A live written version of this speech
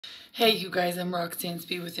Hey, you guys, I'm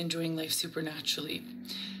RoxanneSpeed with Enjoying Life Supernaturally.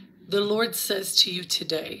 The Lord says to you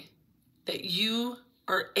today that you've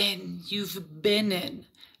been in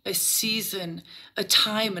a season, a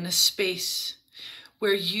time, and a space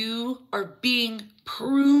where you are being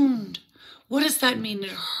pruned. What does that mean? It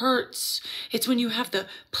hurts. It's when you have the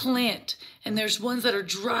plant and there's ones that are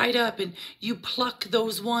dried up and you pluck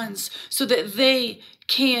those ones so that they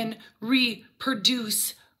can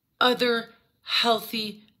reproduce other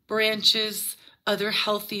healthy branches, other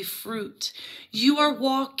healthy fruit. You are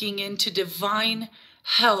walking into divine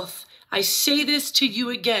health. I say this to you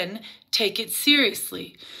again, take it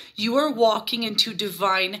seriously. You are walking into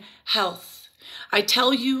divine health. I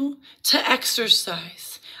tell you to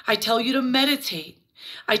exercise. I tell you to meditate.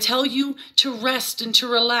 I tell you to rest and to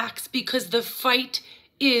relax because the fight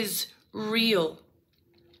is real.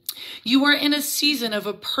 You are in a season of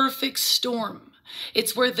a perfect storm.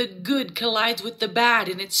 It's where the good collides with the bad,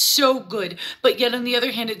 and it's so good, but yet on the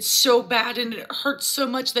other hand, it's so bad and it hurts so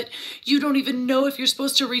much that you don't even know if you're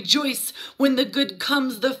supposed to rejoice when the good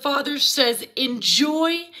comes. The Father says,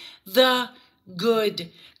 enjoy the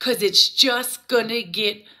good, because it's just gonna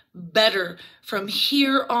get better. From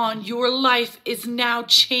here on, your life is now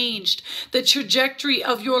changed. The trajectory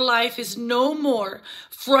of your life is no more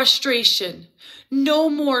frustration. No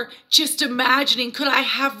more just imagining, could I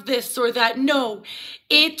have this or that? No,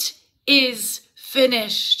 it is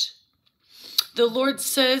finished. The Lord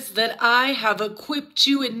says that I have equipped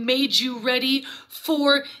you and made you ready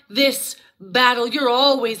for this battle. You're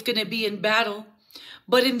always going to be in battle,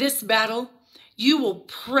 but in this battle, you will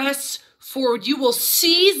press forward. You will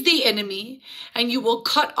seize the enemy and you will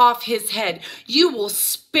cut off his head. You will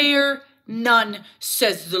spare none,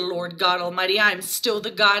 says the Lord God Almighty. I'm still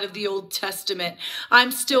the God of the Old Testament. I'm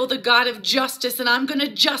still the God of justice, and I'm going to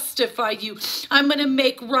justify you. I'm going to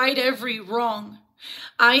make right every wrong.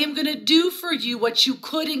 I am going to do for you what you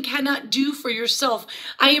could and cannot do for yourself.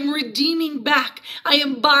 I am redeeming back. I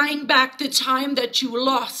am buying back the time that you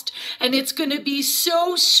lost, and it's going to be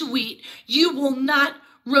so sweet. You will not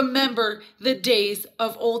remember the days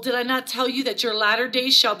of old. Did I not tell you that your latter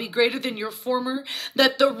days shall be greater than your former?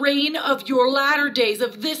 That the reign of your latter days,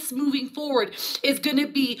 of this moving forward, is going to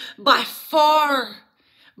be by far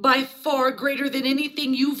greater than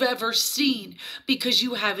anything you've ever seen, because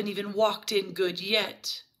you haven't even walked in good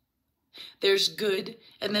yet. There's good,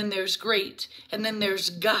 and then there's great, and then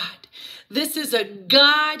there's God. This is a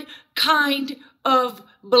God kind of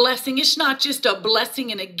blessing. It's not just a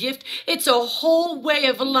blessing and a gift. It's a whole way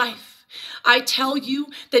of life. I tell you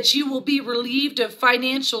that you will be relieved of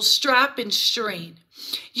financial strap and strain.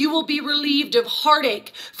 You will be relieved of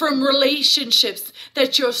heartache from relationships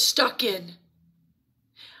that you're stuck in.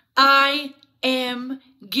 I am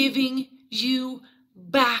giving you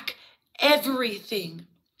back everything.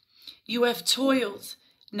 You have toiled,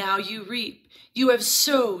 now you reap. You have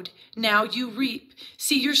sowed, now you reap.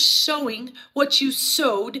 See, you're sowing what you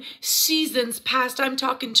sowed seasons past. I'm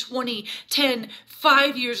talking 20, 10,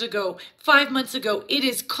 5 years ago, 5 months ago. It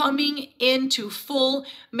is coming into full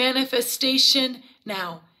manifestation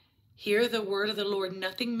now. Hear the word of the Lord,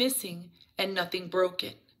 nothing missing and nothing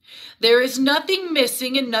broken. There is nothing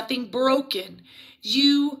missing and nothing broken.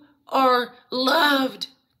 You are loved.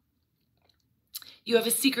 You have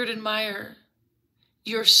a secret admirer.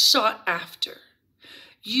 You're sought after.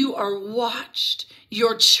 You are watched.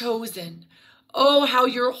 You're chosen. Oh, how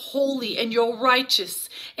you're holy and you're righteous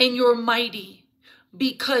and you're mighty.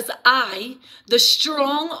 Because I, the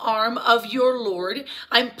strong arm of your Lord,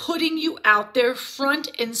 I'm putting you out there front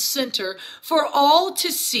and center for all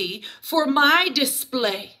to see, for my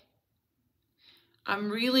display.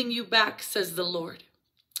 I'm reeling you back, says the Lord,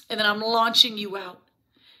 and then I'm launching you out.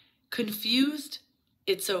 Confused?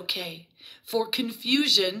 It's okay. For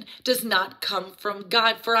confusion does not come from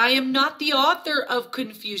God. For I am not the author of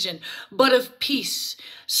confusion, but of peace.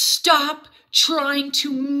 Stop trying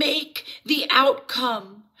to make the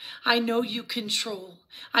outcome. I know you control.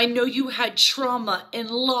 I know you had trauma and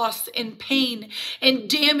loss and pain and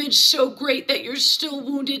damage so great that you're still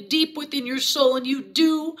wounded deep within your soul, and you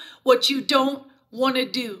do what you don't want to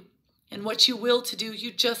do, and what you will to do,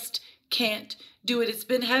 you just can't do it. It's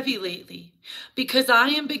been heavy lately because I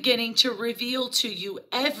am beginning to reveal to you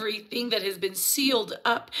everything that has been sealed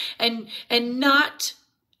up and not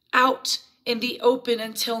out in the open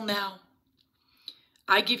until now.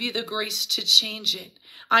 I give you the grace to change it.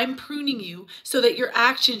 I'm pruning you so that your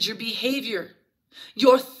actions, your behavior,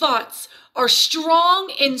 your thoughts are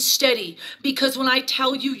strong and steady, because when I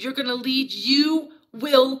tell you you're going to lead, you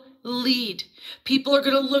will lead. People are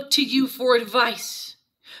going to look to you for advice,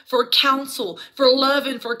 for counsel, for love,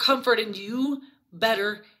 and for comfort, and you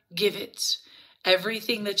better give it.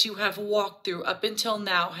 Everything that you have walked through up until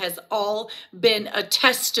now has all been a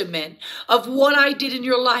testament of what I did in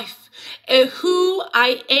your life and who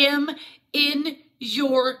I am in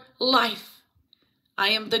your life. I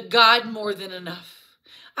am the God more than enough.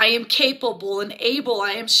 I am capable and able.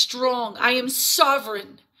 I am strong. I am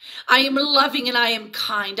sovereign. I am loving and I am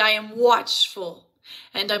kind. I am watchful.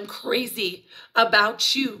 And I'm crazy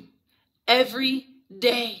about you every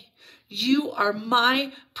day. You are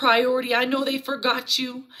my priority. I know they forgot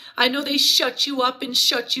you. I know they shut you up and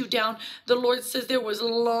shut you down. The Lord says there was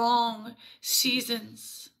long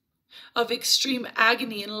seasons of extreme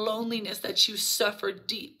agony and loneliness that you suffered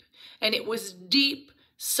deep. And it was deep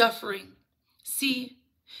suffering. See,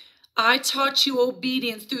 I taught you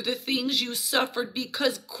obedience through the things you suffered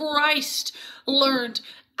because Christ learned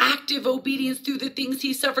active obedience through the things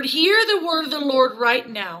he suffered. Hear the word of the Lord right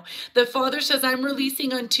now. The Father says, I'm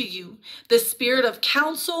releasing unto you the spirit of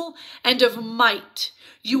counsel and of might.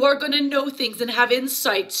 You are going to know things and have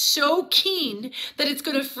insight so keen that it's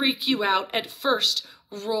going to freak you out at first.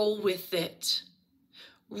 Roll with it.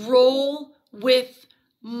 Roll with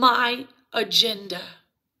my agenda.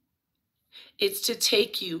 It's to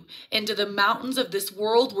take you into the mountains of this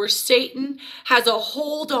world where Satan has a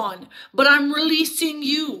hold on. But I'm releasing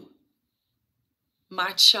you,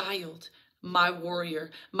 my child, my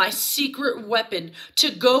warrior, my secret weapon,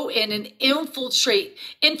 to go in and infiltrate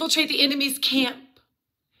the enemy's camp.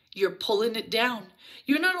 You're pulling it down.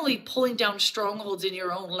 You're not only pulling down strongholds in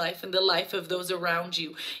your own life and the life of those around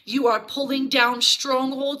you. You are pulling down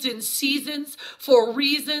strongholds in seasons, for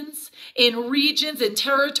reasons, in regions and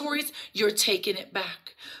territories. You're taking it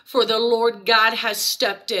back. For the Lord God has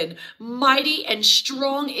stepped in. Mighty and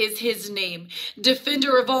strong is his name.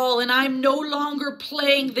 Defender of all. And I'm no longer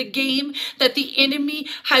playing the game that the enemy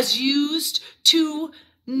has used to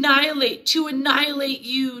annihilate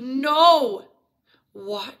you. No.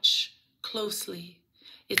 Watch closely.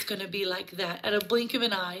 It's going to be like that. At a blink of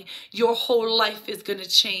an eye, your whole life is going to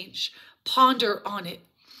change. Ponder on it.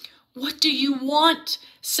 What do you want,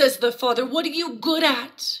 says the Father? What are you good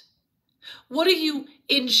at? What do you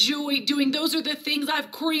enjoy doing? Those are the things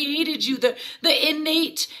I've created you, the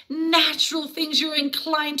innate, natural things you're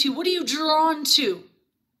inclined to. What are you drawn to?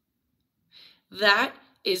 That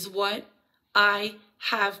is what I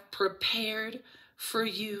have prepared for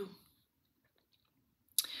you.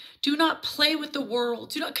 Do not play with the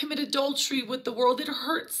world. Do not commit adultery with the world. It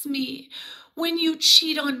hurts me when you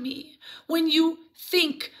cheat on me, when you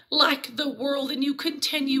think like the world and you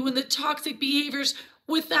continue in the toxic behaviors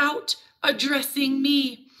without addressing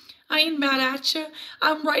me. I ain't mad at you.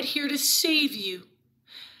 I'm right here to save you.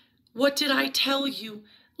 What did I tell you?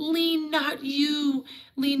 Lean not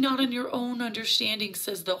on your own understanding,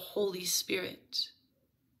 says the Holy Spirit.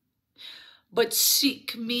 But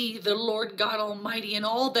seek me, the Lord God Almighty, in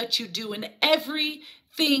all that you do, in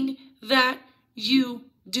everything that you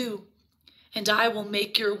do. And I will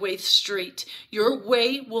make your way straight. Your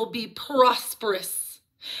way will be prosperous.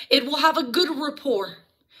 It will have a good rapport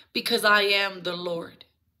because I am the Lord.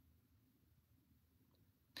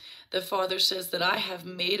 The Father says that I have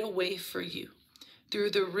made a way for you through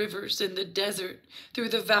the rivers in the desert, through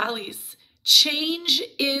the valleys. Change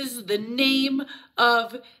is the name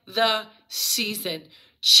of the season.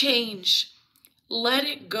 Change. Let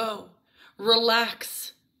it go.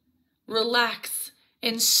 Relax. Relax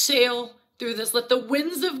and sail through this. Let the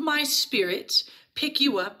winds of my spirit pick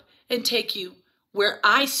you up and take you where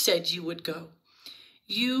I said you would go.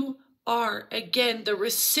 You are, again, the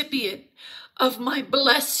recipient of my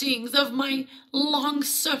blessings, of my long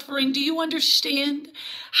suffering. Do you understand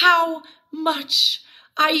how much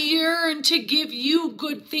I yearn to give you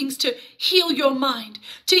good things, to heal your mind,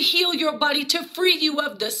 to heal your body, to free you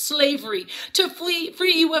of the slavery, to free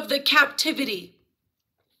you of the captivity.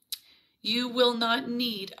 You will not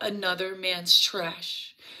need another man's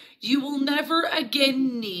trash. You will never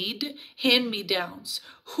again need hand-me-downs,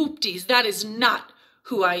 hoopties. That is not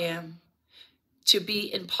who I am. To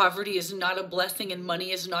be in poverty is not a blessing and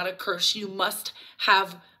money is not a curse. You must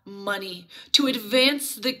have money to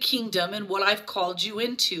advance the kingdom and what I've called you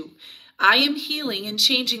into. I am healing and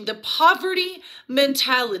changing the poverty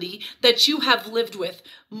mentality that you have lived with.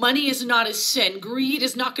 Money is not a sin. Greed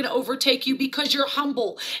is not going to overtake you because you're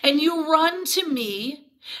humble and you run to me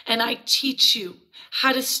and I teach you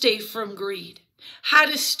how to stay from greed, how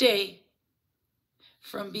to stay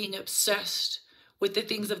from being obsessed with the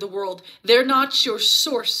things of the world. They're not your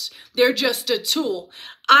source. They're just a tool.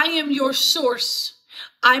 I am your source.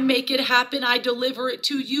 I make it happen. I deliver it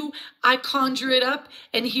to you. I conjure it up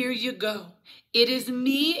and here you go. It is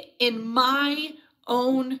me in my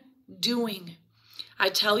own doing. I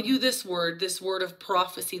tell you this word of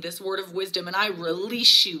prophecy, this word of wisdom, and I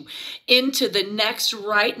release you into the next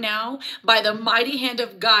right now. By the mighty hand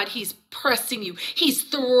of God, he's pressing you. He's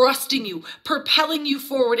thrusting you, propelling you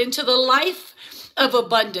forward into the life of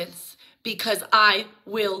abundance, because I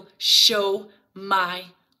will show my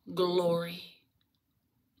glory.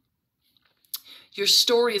 Your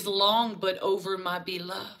story is long but over, my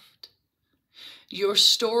beloved. Your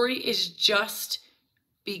story is just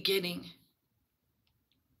beginning.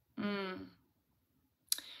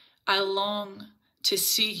 I long to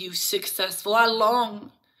see you successful. I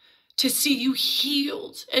long to see you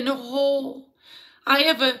healed and whole. I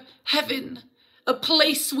have a heaven, a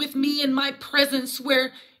place with me in my presence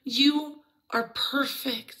where you are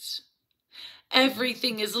perfect.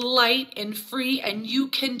 Everything is light and free, and you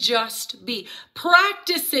can just be.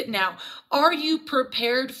 Practice it now. Are you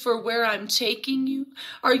prepared for where I'm taking you?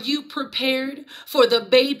 Are you prepared for the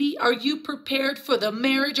baby? Are you prepared for the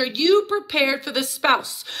marriage? Are you prepared for the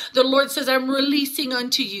spouse? The Lord says, I'm releasing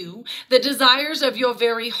unto you the desires of your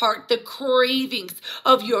very heart, the cravings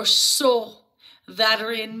of your soul that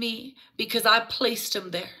are in me, because I placed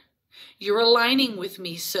them there. You're aligning with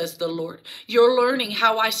me, says the Lord. You're learning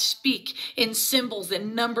how I speak in symbols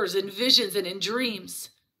and numbers and visions and in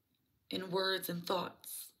dreams, in words and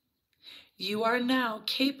thoughts. You are now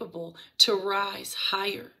capable to rise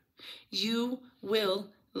higher. You will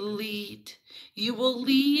lead. You will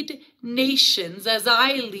lead nations as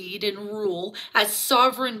I lead and rule as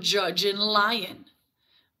sovereign judge and lion.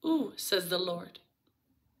 Ooh, says the Lord.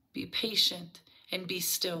 Be patient and be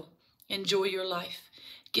still. Enjoy your life.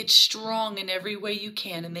 Get strong in every way you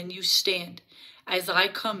can, and then you stand as I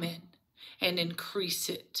come in and increase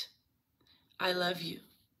it. I love you.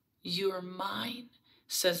 You are mine,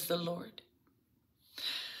 says the Lord.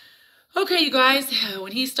 Okay, you guys,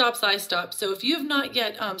 when he stops, I stop. So if you have not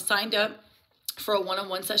yet signed up for a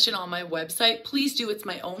one-on-one session on my website, please do. It's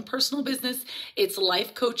my own personal business. It's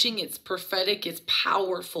life coaching. It's prophetic. It's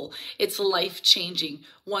powerful. It's life-changing.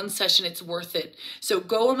 One session, it's worth it. So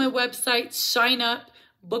go on my website, sign up,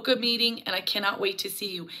 book a meeting, and I cannot wait to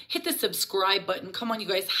see you. Hit the subscribe button. Come on, you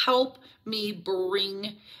guys, help me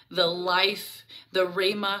bring the life, the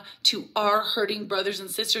Rhema to our hurting brothers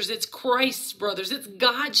and sisters. It's Christ's brothers. It's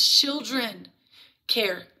God's children.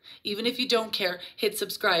 Care. Even if you don't care, hit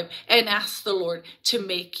subscribe and ask the Lord to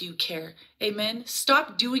make you care. Amen.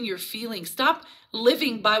 Stop doing your feelings. Stop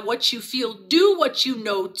living by what you feel. Do what you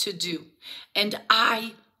know to do. And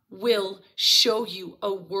I will show you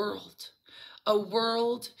a world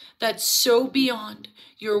that's so beyond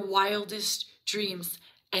your wildest dreams,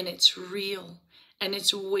 and it's real, and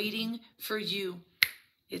it's waiting for you.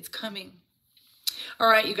 It's coming. All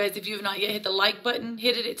right, you guys, if you have not yet hit the like button,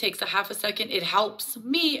 hit it. It takes a half a second. It helps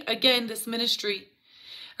me, again, this ministry.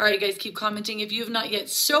 All right, guys, keep commenting. If you have not yet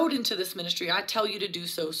sowed into this ministry, I tell you to do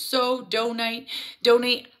so. Sow, donate,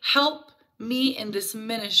 help me in this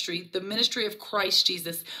ministry, the ministry of Christ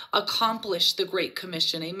Jesus, accomplish the Great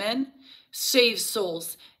Commission. Amen. Save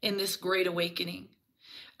souls in this great awakening.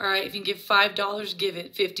 All right, if you can give $5, give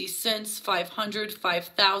it. 50 cents, 500,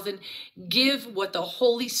 5,000. Give what the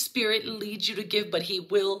Holy Spirit leads you to give, but he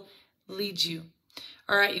will lead you.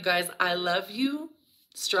 All right, you guys, I love you.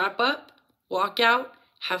 Strap up, walk out,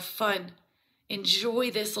 have fun.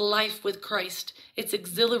 Enjoy this life with Christ. It's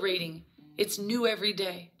exhilarating. It's new every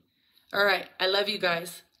day. All right, I love you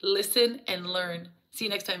guys. Listen and learn. See you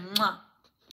next time. Mwah.